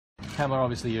Pamela,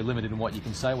 obviously you're limited in what you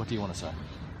can say. What do you want to say?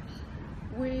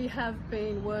 We have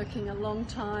been working a long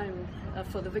time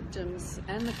for the victims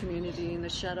and the community in the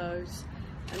shadows,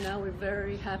 and now we're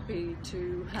very happy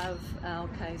to have our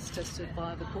case tested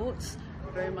by the courts.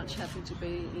 Very much happy to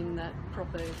be in that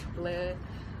proper glare.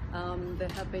 There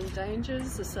have been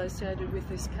dangers associated with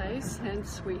this case,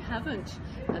 hence we haven't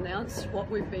announced what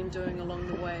we've been doing along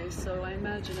the way, so I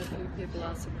imagine a few people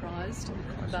are surprised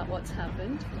about what's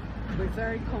happened. We're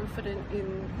very confident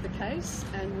in the case,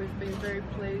 and we've been very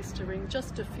pleased to ring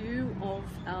just a few of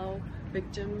our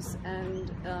victims and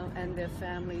their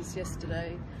families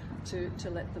yesterday to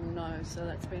let them know. So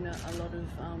that's been a lot of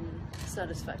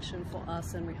satisfaction for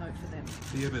us, and we hope for them.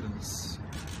 The evidence,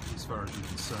 as far as you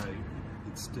can say,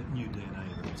 it's new DNA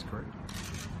evidence, correct?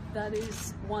 That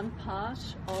is one part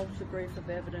of the brief of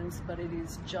evidence, but it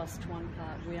is just one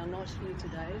part. We are not here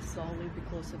today solely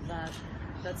because of that.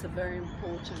 That's a very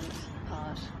important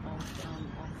part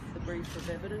of the brief of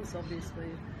evidence, obviously,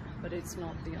 but it's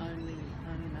not the only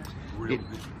matter.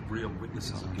 Real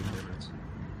witnesses have given evidence?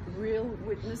 Real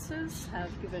witnesses have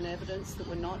given evidence that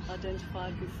were not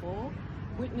identified before.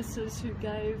 Witnesses who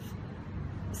gave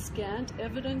scant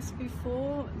evidence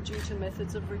before due to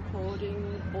methods of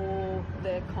recording or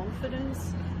their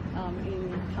confidence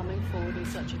in coming forward in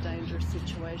such a dangerous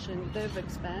situation. They've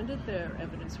expanded their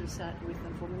evidence. We sat with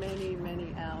them for many,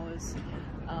 many hours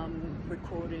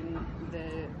recording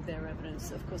their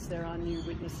evidence. Of course, there are new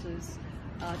witnesses,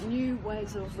 new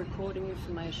ways of recording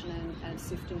information and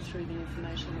sifting through the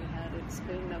information we had. It's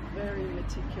been a very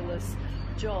meticulous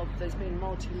job. There's been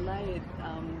multi-layered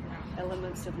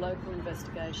elements of local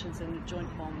investigations and a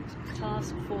joint bomb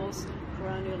task force,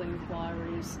 coronial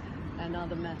inquiries and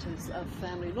other matters of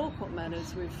family law court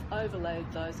matters. We've overlaid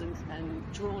those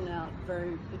and drawn out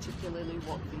very particularly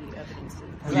what the evidence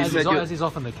is. As is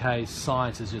often the case,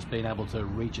 science has just been able to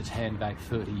reach its hand back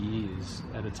 30 years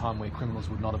at a time where criminals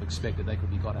would not have expected they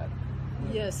could be got at.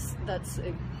 Yes, that's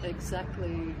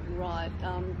exactly right.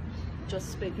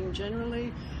 Just speaking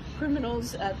generally,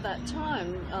 criminals at that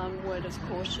time weren't as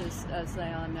cautious as they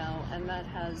are now, and that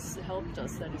has helped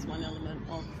us. That is one element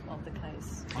of the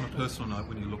case. On a personal note,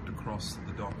 when you looked across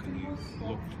the dock and you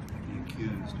looked at the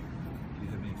accused, do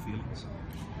you have any feelings?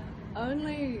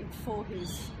 Only for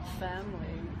his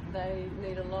family. They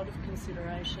need a lot of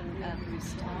consideration at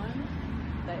this time.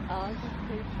 They are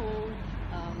good people.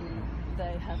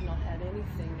 They have not had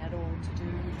anything at all to do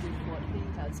with what he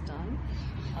has done.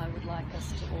 I would like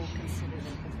us to all consider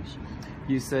their position.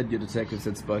 You said your detectives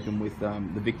had spoken with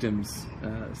the victim's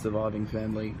surviving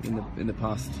family in the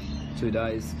past 2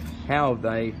 days. How have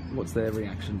they? What's their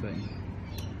reaction been?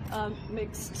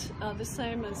 Mixed, the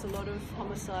same as a lot of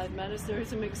homicide matters. There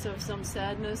is a mix of some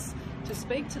sadness to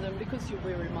speak to them because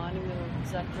we're reminding them of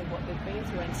exactly what they've been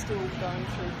through and still going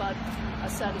through, but a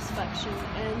satisfaction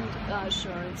and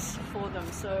assurance for them.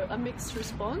 So a mixed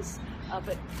response,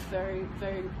 but very,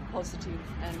 very positive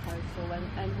and hopeful,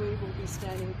 and we will be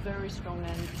standing very strong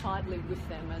and tightly with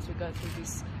them as we go through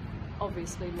this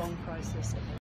obviously long process.